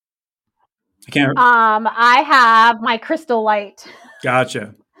 I can't. I have my Crystal Light.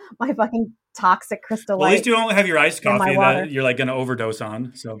 Gotcha. My fucking toxic Crystal Light. Well, at least you don't have your iced coffee that you're like going to overdose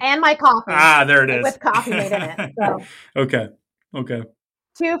on. So. And my coffee. There it is. With coffee made in it. So. Okay.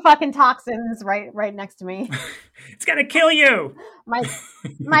 2 fucking toxins right next to me. It's gonna kill you.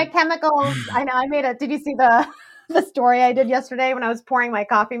 My chemicals. I know. Did you see the story I did yesterday when I was pouring my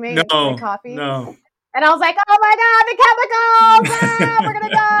coffee coffee? No. And I was like, oh my God, the chemicals! We're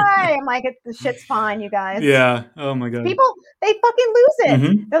gonna die. I'm like, the shit's fine, you guys. Yeah. Oh my God. People, they fucking lose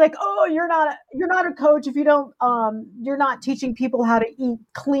it. They're like, oh, you're not a coach if you don't, you're not teaching people how to eat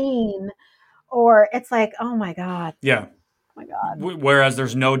clean, or it's like, oh my God. Yeah. Oh my God. Whereas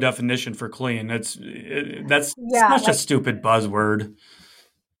there's no definition for clean. That's such a stupid buzzword.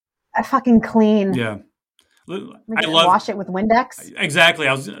 A fucking clean. Yeah. Wash it with Windex. Exactly.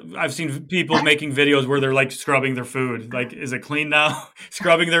 I've seen people making videos where they're like scrubbing their food. Like, is it clean now?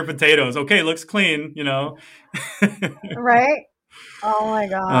 Scrubbing their potatoes. Okay, looks clean, Right? Oh my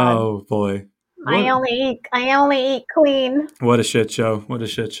God. Oh boy. I only eat clean. What a shit show.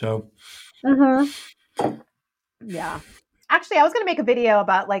 Yeah. Actually, I was going to make a video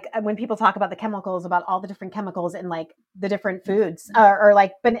about like when people talk about the chemicals, about all the different chemicals in like the different foods, or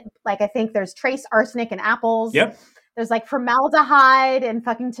like I think there's trace arsenic in apples. Yep. there's like formaldehyde and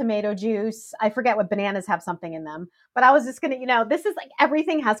fucking tomato juice. I forget what bananas have something in them, but I was just gonna, this is like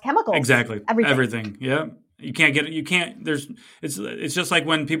everything has chemicals. Exactly. Everything. Yeah. You can't get it. You can't. It's just like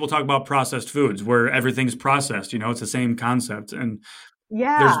when people talk about processed foods, where everything's processed. It's the same concept. And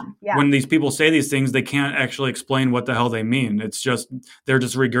yeah. when these people say these things, they can't actually explain what the hell they mean. It's just they're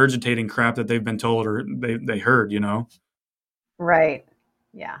just regurgitating crap that they've been told or they heard. Right.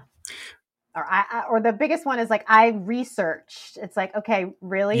 Yeah. Or the biggest one is like I researched. It's like, okay,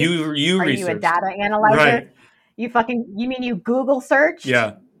 really? You Are researched. You a data analyzer? Right. You mean you Google searched?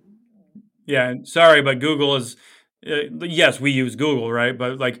 Yeah. Yeah. Sorry, but Google is yes, we use Google, right?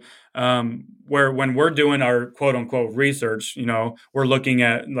 But like when we're doing our quote unquote research, we're looking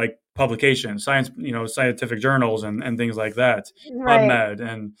at like publications, science, scientific journals and things like that, right.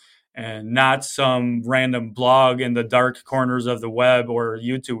 PubMed and not some random blog in the dark corners of the web or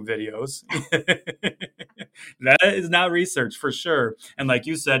YouTube videos. That is not research for sure. And like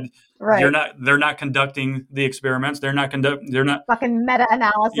you said, right. they're not conducting the experiments. They're not fucking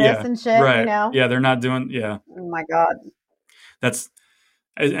meta-analysis and shit, right. Yeah, they're not doing, yeah. Oh my God.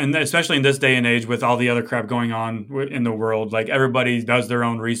 And especially in this day and age with all the other crap going on in the world, like everybody does their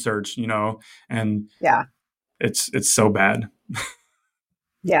own research, and yeah, it's so bad.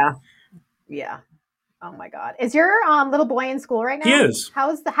 Yeah. Oh my God. Is your little boy in school right now? He is. How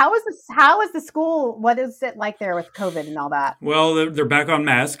is the school? What is it like there with COVID and all that? Well, they're back on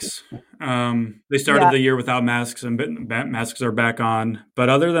masks. They started the year without masks, and masks are back on. But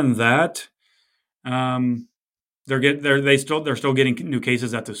other than that, they're still getting new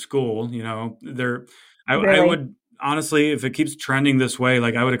cases at the school. Really? I would honestly, if it keeps trending this way,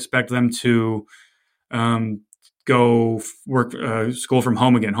 like I would expect them to go work school from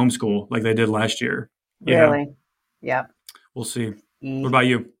home again, homeschool, like they did last year. Really? Yeah. We'll see. What about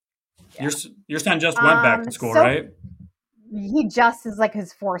you? Yeah. Your son just went back to school, right? He just is like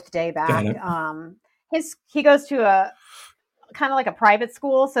his 4th day back. He goes to a kind of like a private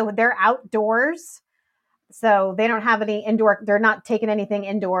school, so they're outdoors. So they don't have any indoor. They're not taking anything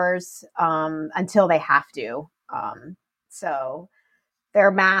indoors until they have to. So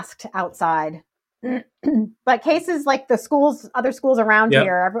they're masked outside. But cases like other schools around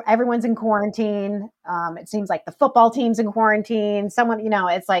here, everyone's in quarantine. It seems like the football team's in quarantine. Someone,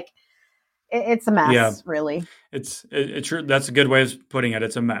 it's like, it's a mess, really. It's true. That's a good way of putting it.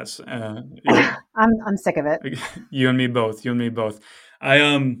 It's a mess. I'm sick of it. You and me both.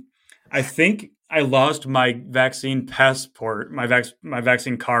 I think I lost my vaccine passport, my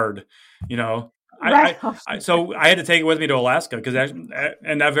vaccine card, Right. So I had to take it with me to Alaska because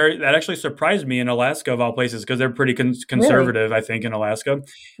that actually surprised me in Alaska of all places because they're pretty conservative, really? I think, in Alaska.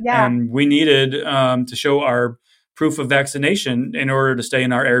 Yeah. And we needed to show our proof of vaccination in order to stay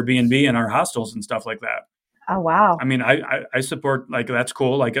in our Airbnb and our hostels and stuff like that. Oh, wow. I mean, I support, like, that's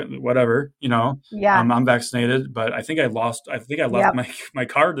cool. Like, whatever, Yeah. I'm vaccinated, but I think I left my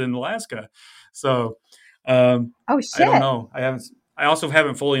card in Alaska. So, oh shit. I don't know. I also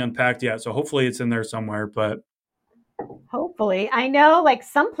haven't fully unpacked yet, so hopefully it's in there somewhere, but hopefully. I know like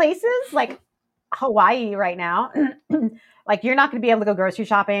some places like Hawaii right now, like you're not going to be able to go grocery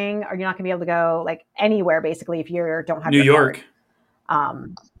shopping or you're not going to be able to go like anywhere basically if you don't have New York.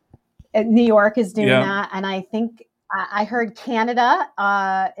 New York is doing that, and I think I heard Canada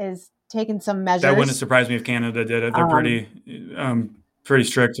is taking some measures. That wouldn't surprise me if Canada did it. They're pretty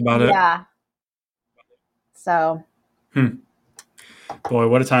strict about it. Yeah. So. Boy,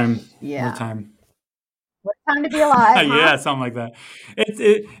 what a time! Yeah. What a time! What a time to be alive! Huh? Yeah, something like that.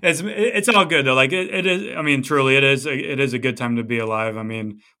 It's all good though. Like it is. I mean, truly, it is a good time to be alive. I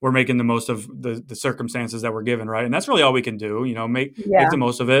mean, we're making the most of the circumstances that we're given, right? And that's really all we can do. Make the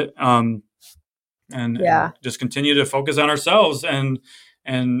most of it. And just continue to focus on ourselves and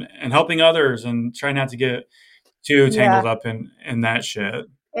helping others and try not to get too tangled up in that shit.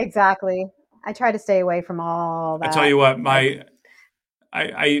 Exactly. I try to stay away from all that. I tell you what,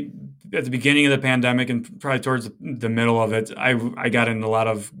 I at the beginning of the pandemic and probably towards the middle of it, I got in a lot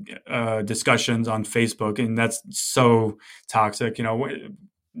of discussions on Facebook, and that's so toxic.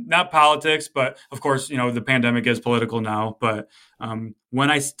 Not politics, but of course, the pandemic is political now. But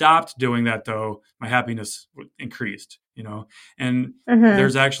when I stopped doing that, though, my happiness increased. And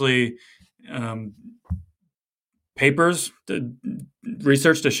there's actually papers,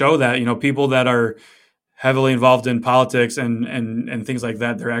 research to show that people that are heavily involved in politics and things like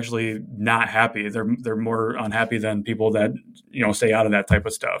that, they're actually not happy. They're more unhappy than people that stay out of that type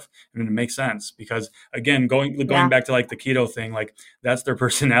of stuff. I mean, it makes sense because again, going back to like the keto thing, like that's their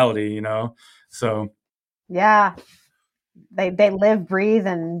personality, So yeah, they live, breathe,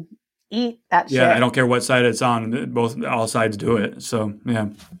 and eat that Yeah, shit. I don't care what side it's on. All sides do it. So yeah.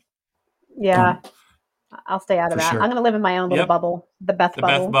 Yeah. I'll stay out of that. Sure. I'm going to live in my own little bubble, the Beth The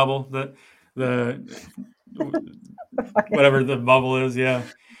Beth bubble. bubble, the whatever the bubble is. Yeah.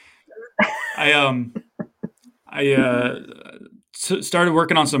 I started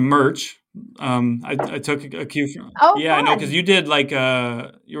working on some merch. I took a cue from, Oh, yeah, I know, because fun. you did like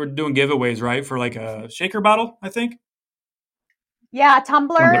you were doing giveaways, right, for like a shaker bottle, I think. Yeah, a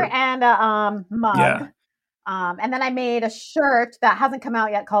tumbler Tumbler. and a mug. Yeah, And then I made a shirt that hasn't come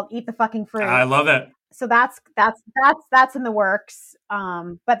out yet called "Eat the Fucking Fruit." I love it. So that's in the works.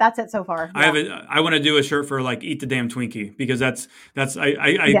 But that's it so far. I Yeah. have it. I want to do a shirt for like "Eat the Damn Twinkie" because I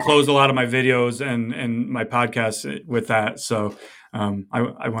Yeah. close a lot of my videos and my podcasts with that. So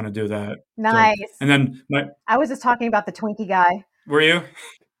I want to do that. So Nice. and then I was just talking about the Twinkie guy, were you?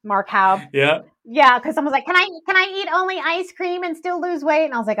 Mark Haub. Yeah, Yeah, because someone's like, can I eat only ice cream and still lose weight?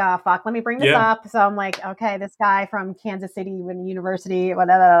 And I was like, oh fuck, let me bring this yeah, up. So I'm like, okay, this guy from Kansas City University, blah,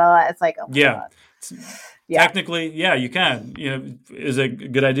 blah, blah, blah. It's like, oh my yeah. god. Yeah. Technically, yeah, you can. Is it a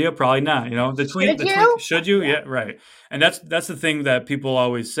good idea? Probably not. Should The twink. you? Should you? Yeah. Yeah, right. And that's the thing that people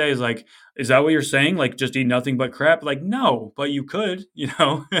always say is like, is that what you're saying? Like, just eat nothing but crap? Like, no, but you could.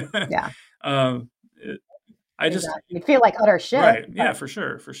 Yeah. um, I just Exactly. You'd feel like utter shit. right. Yeah, for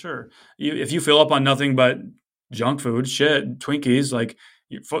sure, for sure. If you fill up on nothing but junk food, shit, Twinkies, like.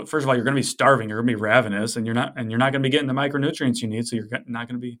 First of all, you're going to be starving. You're going to be ravenous, and you're not going to be getting the micronutrients you need. So you're not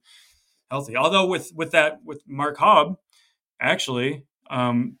going to be healthy. Although with Mark Haub, actually,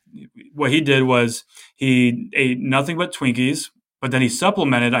 what he did was he ate nothing but Twinkies, but then he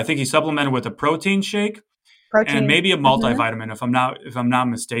supplemented. I think he supplemented with a protein shake and Protein. maybe a Mm-hmm. multivitamin, if I'm not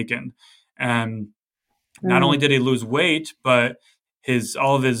mistaken. And not only Mm. did he lose weight, but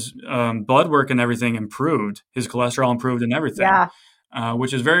all of his blood work and everything improved. His cholesterol improved and everything. Yeah.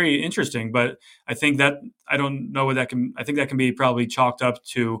 Which is very interesting. But I think that I don't know what that can. I think that can be probably chalked up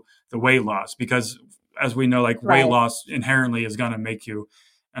to the weight loss because, as we know, like weight Right. loss inherently is going to make you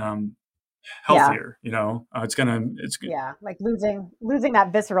Yeah. healthier. Yeah. Like losing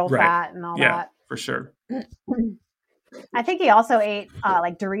that visceral Right. fat and all Yeah, that. for sure. I think he also ate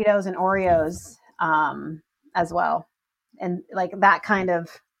like Doritos and Oreos as well, and like that kind of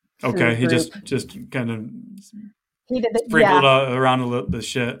Okay, food he group. just kind of He did it. sprinkled Yeah. around the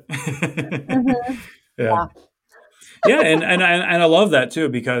shit. Mm-hmm. Yeah, Yeah. yeah, and I love that too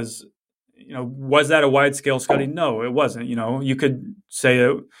because was that a wide scale study? No, it wasn't. You could say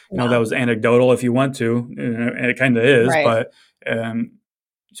that No. was anecdotal if you want to, and it kind of is, Right. but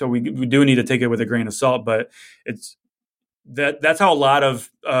so we do need to take it with a grain of salt. But it's that's how a lot of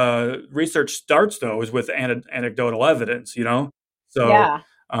research starts, though, is with anecdotal evidence. So Yeah.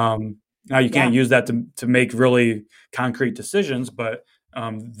 now you Yeah. can't use that to make really concrete decisions, but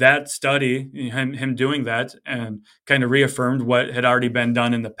that study, him doing that, and kind of reaffirmed what had already been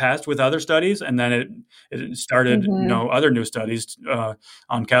done in the past with other studies, and then it started, Mm-hmm. other new studies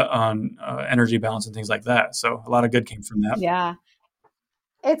on energy balance and things like that. So a lot of good came from that. Yeah.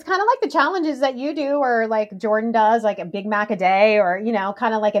 It's kind of like the challenges that you do, or like Jordan does, like a Big Mac a day, or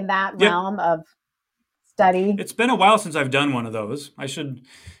kind of like in that Yep, realm of study. it's been a while since I've done one of those. I should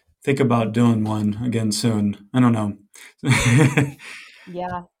think about doing one again soon. I don't know.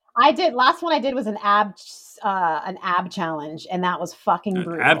 Yeah. I did. Last one I did was an ab challenge, and that was fucking Ab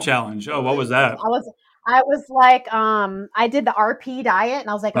brutal. challenge. Oh, what was that? I was like, I did the RP diet, and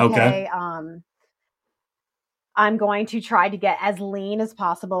I was like, Okay. okay, I'm going to try to get as lean as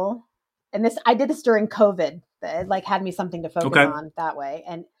possible. And I did this during COVID. It like had me something to focus Okay. on that way.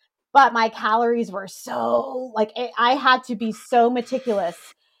 But my calories were so like, I had to be so meticulous,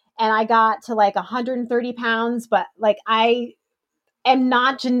 and I got to like 130 pounds, but like I am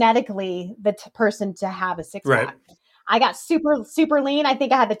not genetically the person to have a six pack. Right. I got super, super lean. I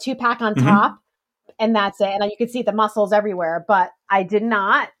think I had the 2-pack on Mhm. top, and that's it. And you could see the muscles everywhere, but I did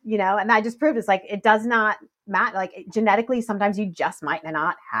not, and I just proved it's like, it does not matter. Like genetically, sometimes you just might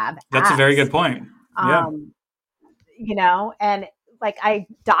not have That's a abs. very good point. Yeah. And like I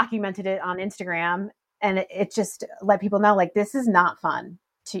documented it on Instagram, and it just let people know, like, this is not fun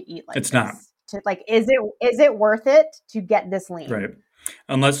to eat like It's this. not. Like, is it worth it to get this lean? Right.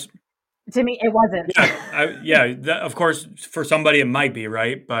 Unless, To me, it wasn't. of course, for somebody it might be,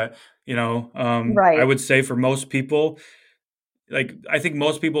 right? But, Right. I would say for most people, like, I think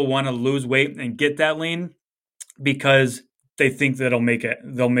most people want to lose weight and get that lean because they think that it'll make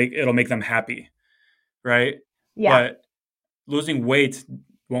them happy, right? Yeah. But losing weight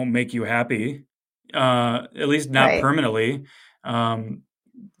won't make you happy, at least not Right. permanently.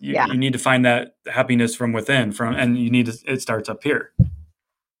 Yeah. You need to find that happiness from within, and it starts up here.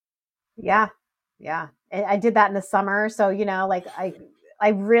 Yeah. Yeah. I did that in the summer. So, like I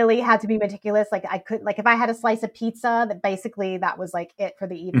really had to be meticulous. Like I could, like if I had a slice of pizza, that basically that was like it for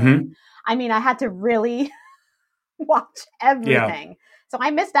the evening. Hmm. I mean, I had to really watch Yeah. everything. So I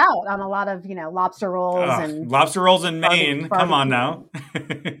missed out on a lot of, lobster rolls and Lobster rolls in Maine. Come on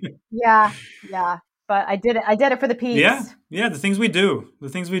barbecue. now. Yeah. Yeah. But I did it. I did it for the Yeah. peeps. Yeah. The things we do. The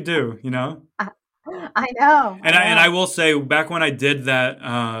things we do. You know. I know. I And I know. will say back when I did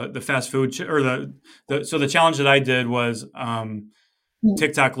that the fast food or so the challenge that I did was Mm.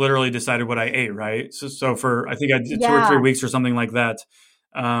 TikTok literally decided what I ate, right? So for I think I did 2 or 3 Yeah. weeks or something like that.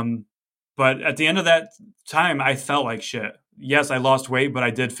 Um, but at the end of that time, I felt like shit. Yes, I lost weight, but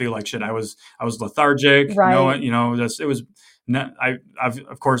I did feel like shit. I was lethargic. No, Right. it was.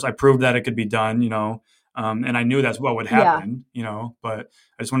 Of course I proved that it could be done. And I knew that's what would Yeah. happen. But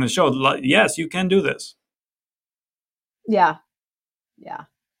I just wanted to show, yes, you can do this. Yeah. Yeah.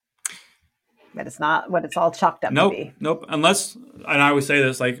 But it's not what it's all chalked up to Nope, be. nope. Unless, and I always say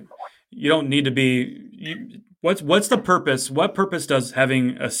this, like, you don't need to be. What's the purpose? What purpose does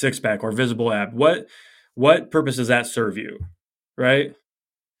having a six pack or visible ab? What purpose does that serve you? Right?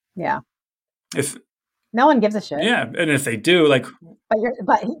 Yeah. If No one gives a shit. Yeah, and if they do, like, But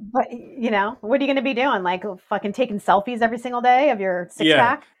what are you going to be doing? Like fucking taking selfies every single day of your six yeah,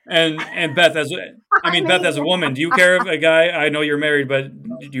 pack? and Beth, I Beth, as a mean, woman, do you care if a guy? I know you're married, but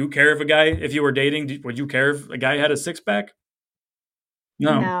do you care if a guy, if you were dating, would you care if a guy had a six pack?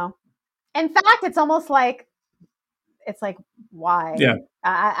 No. no. In fact, it's like why? Yeah.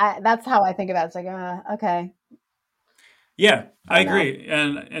 That's how I think about it. It's like, okay, Yeah, I I don't know. agree.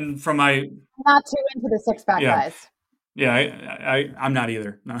 And from my Not too into the six pack yeah, guys. yeah, I'm not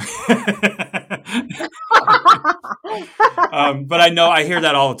either. No. But I know I hear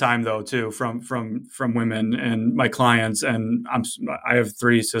that all the time though too from women and my clients, and I have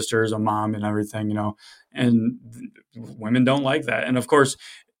 3 sisters, a mom, and everything, and women don't like that, and of course,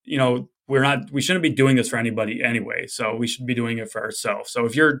 we shouldn't be doing this for anybody anyway, so we should be doing it for ourselves. So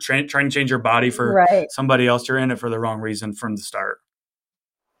if you're trying to change your body for Right. somebody else, you're in it for the wrong reason from the start.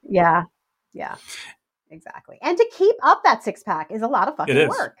 Yeah. Yeah. Exactly. And to keep up that six pack is a lot of It fucking is.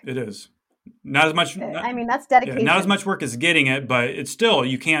 work. It is. Not as much. I mean, that's Yeah, not as dedication. much work as getting it, but it's still,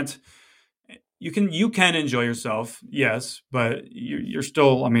 you can't. You can enjoy yourself, yes, but you're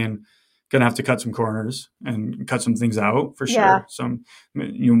still, I mean, gonna have to cut some corners and cut some things out for Yeah. sure.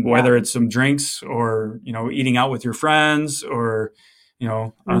 Yeah. Whether it's some drinks or eating out with your friends, or I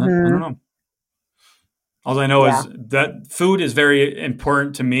don't Hmm. know. All I know Yeah. is that food is very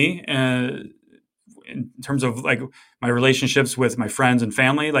important to me, in terms of like my relationships with my friends and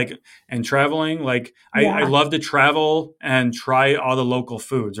family, like, and traveling. Like, I Yeah. love to travel and try all the local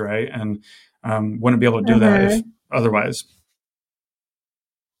foods, right? And wouldn't be able to do that if Hmm. otherwise.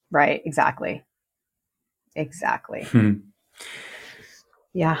 Right. Exactly. Exactly. Hmm.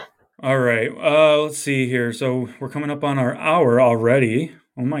 Yeah. All right. Let's see here. So we're coming up on our hour already.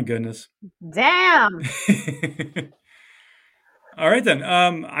 Oh my goodness. Damn. All right then.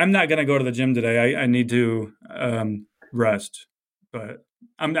 I'm not gonna go to the gym today. I need to rest, but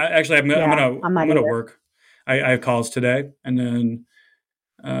I'm Yeah. gonna I'm I'm not gonna either. work. I have calls today, and then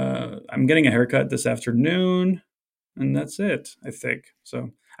I'm getting a haircut this afternoon, and that's it, I think.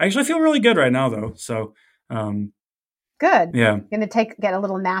 So I actually feel really good right now, though. So, um, Good. yeah, Gonna get a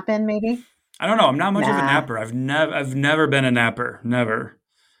little nap in, maybe. I don't know. I'm not much of a Nah. napper. I've never been a napper. Never.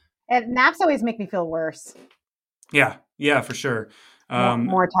 And naps always make me feel worse. Yeah, yeah, for sure.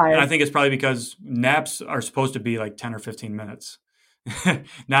 More And I tired. think it's probably because naps are supposed to be like 10 or 15 minutes,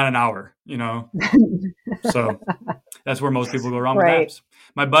 not an hour. So that's where most people go wrong with Right. naps.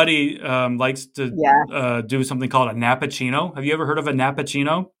 My buddy likes to Yeah. do something called a nappuccino. Have you ever heard of a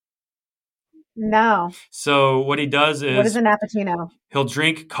nappuccino? No. So what he does What is is a nappuccino? he'll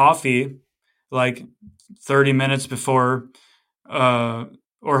drink coffee like 30 minutes before, uh,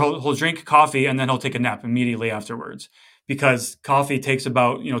 or he'll drink coffee and then he'll take a nap immediately afterwards, because coffee takes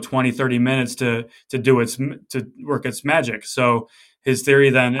about 20, 30 minutes to work its magic. So his theory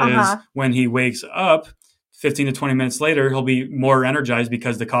then Uh is huh. when he wakes up 15 to 20 minutes later, he'll be more energized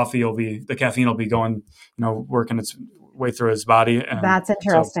because the caffeine will be going, working its way through his body. And That's so,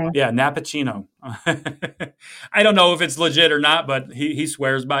 interesting. yeah, Nappuccino. I don't know if it's legit or not, but he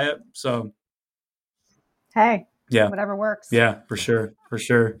swears by it. So, Hey, yeah, whatever works. yeah, for sure, for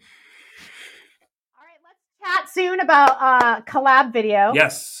sure. All right, let's chat soon about collab video.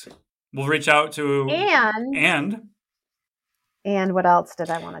 Yes, we'll reach out to And and what else did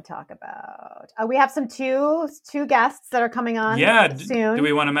I want to talk about? We have some two guests that are coming on yeah. Do soon.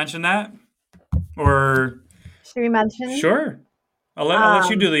 we want to mention that, or Should we mention? sure? I'll let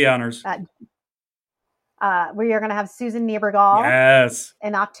you do the honors. We are going to have Susan Niebergall Yes.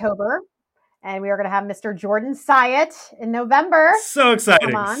 in October. And we are going to have Mr. Jordan Syatt in November. So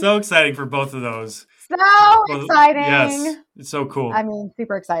exciting. So exciting for both of those. So exciting. Yes. It's so cool. I mean,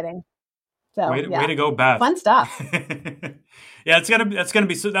 super exciting. So, way to go, Beth. Fun stuff. Yeah, those are gonna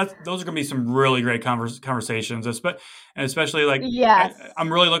be some really great conversations, especially like yes.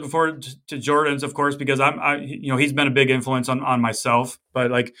 I'm really looking forward to Jordan's, of course, because he's been a big influence on myself, but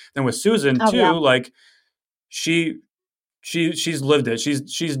like then with Susan too, like she's lived it.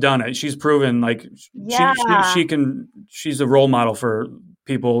 She's done it. She's proven like she's a role model for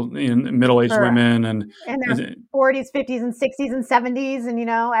people in middle-aged women and in their 40s, 50s, and 60s and 70s, and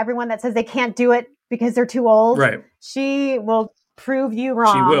everyone that says they can't do it because they're too old. Right. She will prove you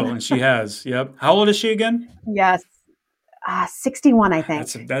wrong. She will, and she has. Yep. How old is she again? Yes. 61, I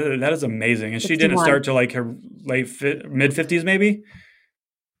think. That is amazing. And 61. She didn't start till like her mid 50s, maybe?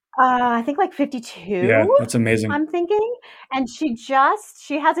 I think like 52. Yeah, that's amazing. I'm thinking. And she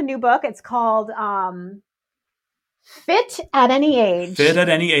has a new book. It's called Fit at Any Age. Fit at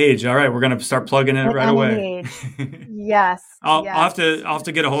Any Age. All right, we're going to start plugging it right away. Yes. I'll have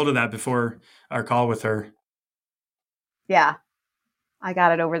to get a hold of that before our call with her. Yeah. I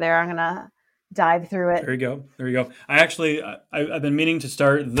got it over there. I'm going to dive through it. There you go. I've been meaning to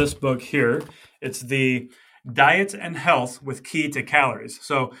start this book here. It's the Diet and Health with Key to Calories.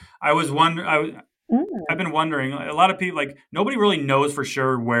 So I've been wondering, a lot of people, like nobody really knows for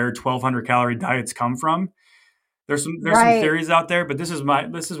sure where 1,200 calorie diets come from. There's some theories out there, but this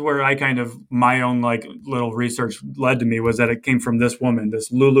is where I kind of, my own like little research led to me, was that it came from this woman,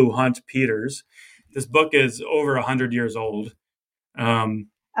 this Lulu Hunt Peters. This book is over 100 years old.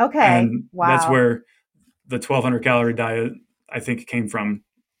 Okay. And wow. That's where the 1,200 calorie diet, I think, came from.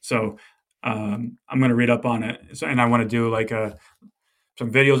 So I'm going to read up on it. And I want to do like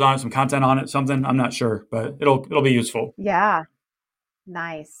some videos on it, some content on it, something. I'm not sure, but it'll be useful. Yeah.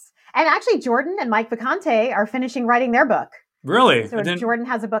 Nice. And actually, Jordan and Mike Vicante are finishing writing their book. Really? So Jordan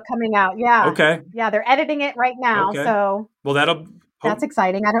has a book coming out. Yeah. Okay. Yeah, they're editing it right now. Okay. So that's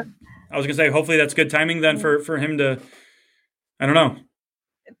exciting. I was gonna say, hopefully that's good timing then for him to, I don't know,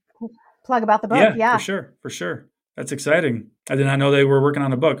 plug about the book. Yeah. For sure. That's exciting. I did not know they were working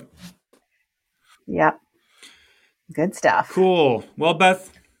on a book. Yep. Good stuff. Cool. Well,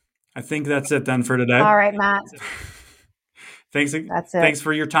 Beth, I think that's it then for today. All right, Matt. Thanks. That's it. Thanks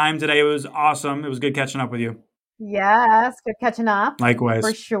for your time today. It was awesome. It was good catching up with you. Yes, good catching up. Likewise.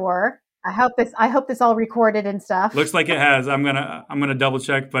 For sure. I hope this all recorded and stuff. Looks like it has. I'm gonna double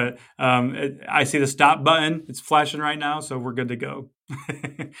check, but I see the stop button. It's flashing right now, so we're good to go.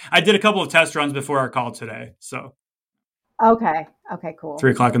 I did a couple of test runs before our call today, so. Okay, cool.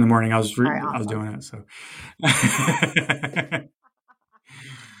 3:00 in the morning. I was doing it. So.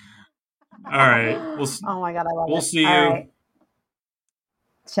 All right. Oh my God, I love it. We'll see you. All right.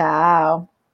 Ciao.